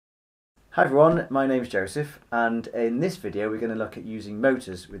Hi everyone, my name's Joseph, and in this video we're going to look at using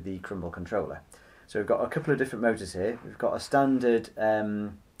motors with the Crumble controller. So we've got a couple of different motors here. We've got a standard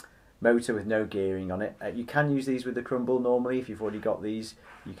motor with no gearing on it. You can use these with the Crumble normally. If you've already got these,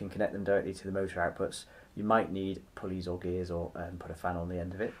 you can connect them directly to the motor outputs. You might need pulleys or gears or put a fan on the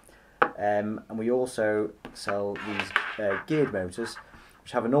end of it. And we also sell these geared motors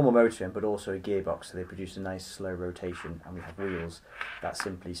which have a normal motor in but also a gearbox, so they produce a nice slow rotation, and we have wheels that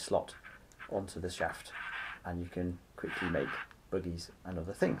simply slot onto the shaft and you can quickly make buggies and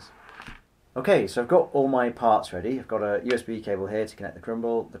other things. Okay, so I've got all my parts ready. I've got a USB cable here to connect the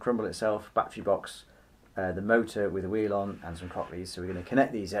Crumble itself, battery box, the motor with a wheel on, and some crockeries. So we're going to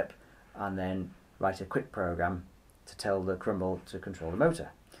connect these up and then write a quick program to tell the Crumble to control the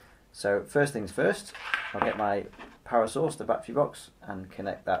motor. So first things first, I'll get my power source, the battery box, and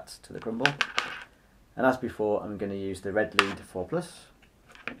connect that to the Crumble. And as before, I'm going to use the red lead for plus.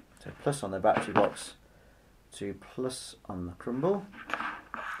 So plus on the battery box to plus on the Crumble,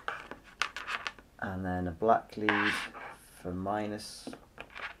 and then a black lead for minus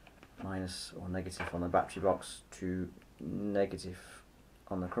or negative on the battery box to negative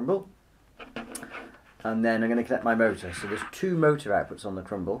on the Crumble. And then I'm going to connect my motor. So there's two motor outputs on the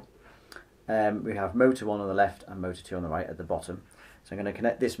Crumble. We have motor 1 on the left and motor 2 on the right at the bottom. So I'm going to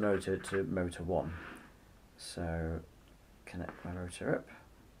connect this motor to motor 1. So connect my motor up.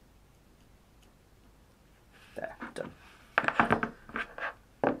 There, done.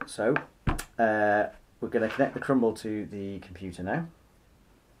 So we're going to connect the Crumble to the computer now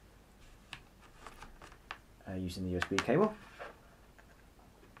using the USB cable,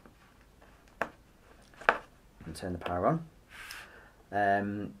 and turn the power on.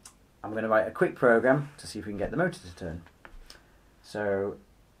 I'm going to write a quick program to see if we can get the motor to turn. So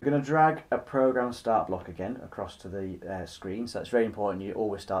we're going to drag a program start block again across to the screen. So that's very important. You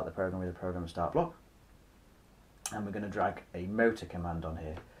always start the program with a program start block. And we're going to drag a motor command on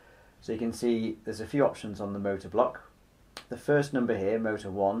here. So you can see there's a few options on the motor block. The first number here, motor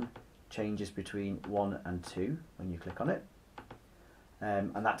 1, changes between 1 and 2 when you click on it.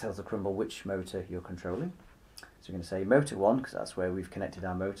 And that tells the Crumble which motor you're controlling. So we're going to say motor 1 because that's where we've connected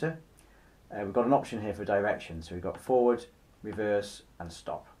our motor. We've got an option here for direction. So we've got forward, reverse and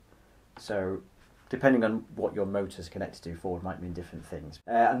stop. So depending on what your motor is connected to, forward might mean different things.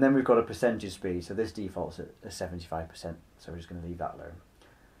 And then we've got a percentage speed, so this defaults at 75%, so we're just going to leave that alone.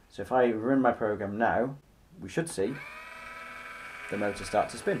 So if I run my program now, we should see the motor start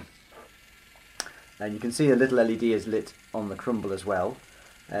to spin. And you can see a little LED is lit on the Crumble as well,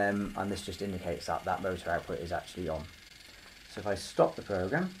 and this just indicates that that motor output is actually on. So if I stop the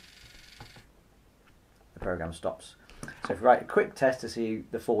program stops. So if we write a quick test to see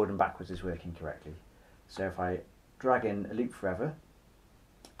the forward and backwards is working correctly. So if I drag in a loop forever,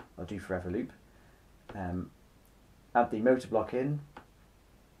 I'll do forever loop, add the motor block in,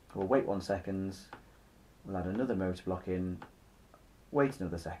 we'll wait 1 second, we'll add another motor block in, wait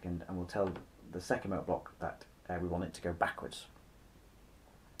another second, and we'll tell the second motor block that we want it to go backwards.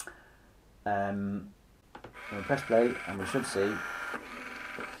 And we'll press play and we should see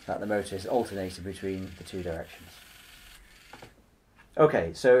that the motor is alternating between the two directions.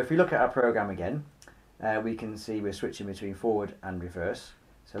 Okay, so if we look at our program again, we can see we're switching between forward and reverse.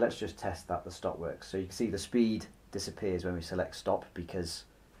 So let's just test that the stop works. So you can see the speed disappears when we select stop because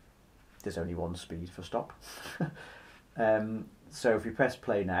there's only one speed for stop. So if we press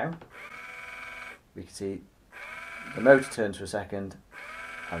play now, we can see the motor turns for a second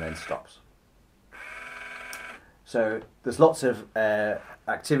and then stops. So there's lots of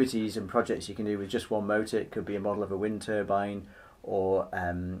activities and projects you can do with just one motor. It could be a model of a wind turbine or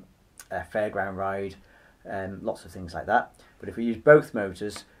a fairground ride, lots of things like that. But if we use both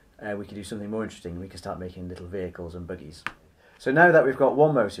motors, we can do something more interesting. We can start making little vehicles and buggies. So now that we've got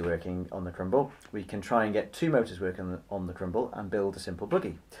one motor working on the Crumble, we can try and get two motors working on the Crumble and build a simple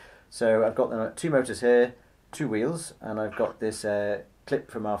buggy. So I've got two motors here, two wheels, and I've got this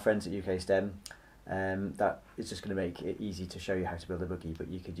clip from our friends at UK STEM that is just going to make it easy to show you how to build a buggy, but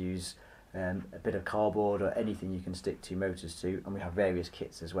you could use a bit of cardboard or anything you can stick two motors to, and we have various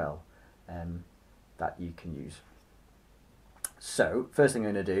kits as well that you can use. So first thing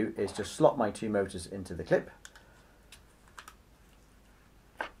I'm going to do is just slot my two motors into the clip.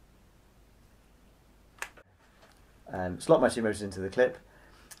 Slot my two motors into the clip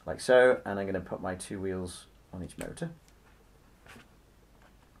like so, and I'm going to put my two wheels on each motor.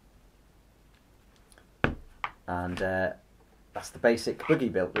 And that's the basic buggy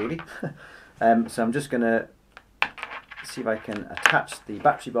built really. So I'm just going to see if I can attach the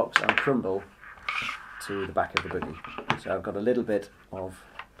battery box and Crumble to the back of the buggy. So I've got a little bit of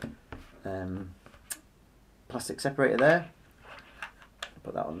plastic separator there.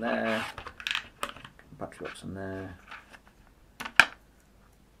 Put that on there. Battery box on there.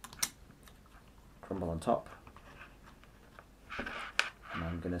 Crumble on top. And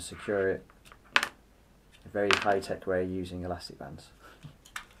I'm going to secure it a very high-tech way using elastic bands.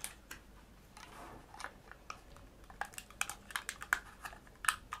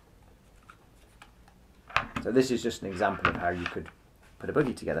 So this is just an example of how you could put a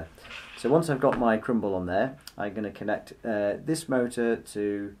buggy together. So once I've got my Crumble on there, I'm going to connect this motor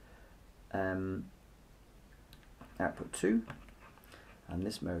to output 2 and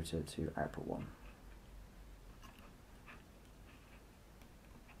this motor to output 1.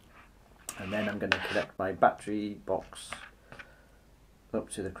 And then I'm going to connect my battery box up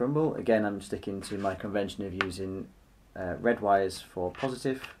to the Crumble. Again, I'm sticking to my convention of using red wires for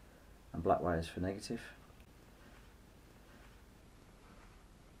positive and black wires for negative.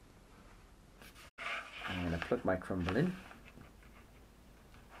 I'm going to plug my Crumble in.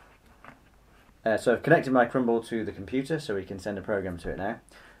 So I've connected my Crumble to the computer so we can send a program to it now.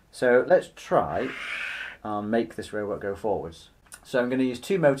 So let's try and make this robot go forwards. So I'm going to use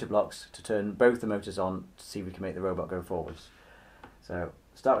 2 motor blocks to turn both the motors on to see if we can make the robot go forwards. So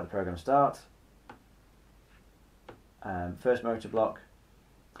start with the program start. First motor block,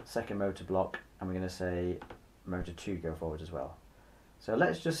 second motor block, and we're going to say motor 2 go forwards as well. So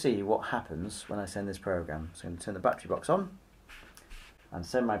let's just see what happens when I send this program. So I'm going to turn the battery box on and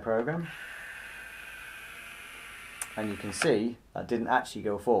send my program. And you can see that didn't actually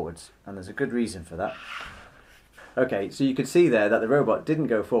go forwards, and there's a good reason for that. Okay, so you could see there that the robot didn't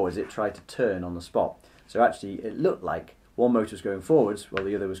go forwards, it tried to turn on the spot. So actually it looked like one motor was going forwards while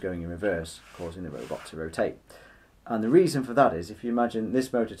the other was going in reverse, causing the robot to rotate. And the reason for that is, if you imagine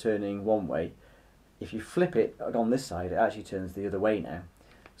this motor turning one way, if you flip it on this side, it actually turns the other way now.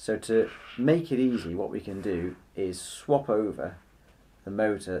 So to make it easy, what we can do is swap over the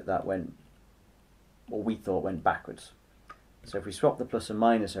motor that went, or we thought went backwards. So if we swap the plus and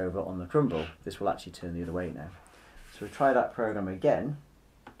minus over on the Crumble, this will actually turn the other way now. So we try that program again.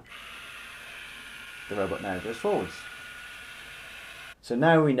 The robot now goes forwards. So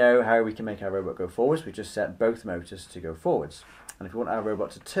now we know how we can make our robot go forwards. We just set both motors to go forwards. And if we want our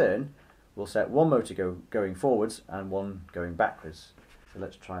robot to turn, we'll set one motor going forwards and one going backwards. So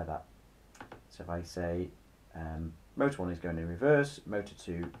let's try that. So if I say motor 1 is going in reverse, motor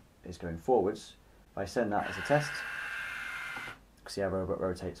 2 is going forwards, if I send that as a test, see our robot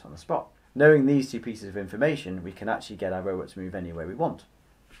rotates on the spot. Knowing these 2 pieces of information, we can actually get our robot to move anywhere we want.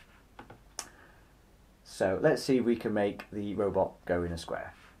 So let's see if we can make the robot go in a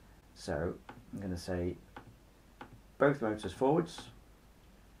square. So I'm going to say both motors forwards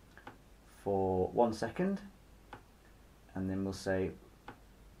for 1 second, and then we'll say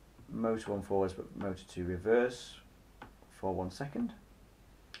motor 1 forwards but motor 2 reverse for 1 second.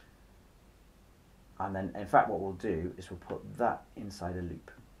 And then in fact what we'll do is we'll put that inside a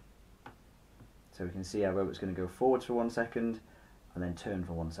loop. So we can see our robot's going to go forwards for 1 second and then turn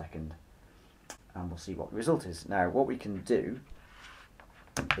for 1 second, and we'll see what the result is. Now what we can do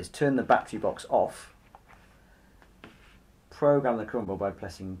is turn the battery box off, program the Crumble by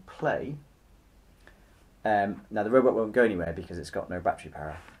pressing play. Now the robot won't go anywhere because it's got no battery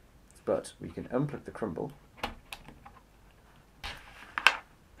power, but we can unplug the Crumble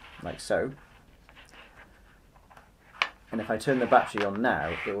like so, and if I turn the battery on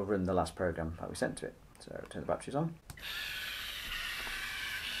now, it will run the last program that we sent to it. So turn the batteries on.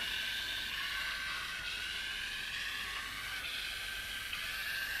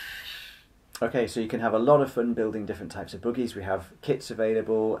 Okay, so you can have a lot of fun building different types of buggies. We have kits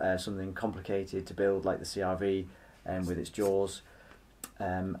available, something complicated to build like the CRV with its jaws.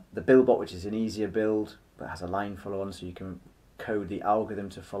 The BuildBot, which is an easier build but has a line follow on, so you can code the algorithm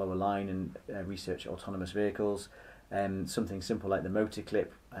to follow a line and research autonomous vehicles. Something simple like the motor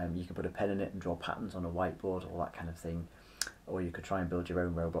clip, you can put a pen in it and draw patterns on a whiteboard, all that kind of thing. Or you could try and build your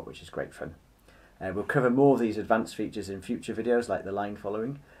own robot, which is great fun. We'll cover more of these advanced features in future videos like the line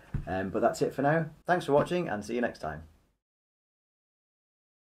following. But that's it for now. Thanks for watching and see you next time.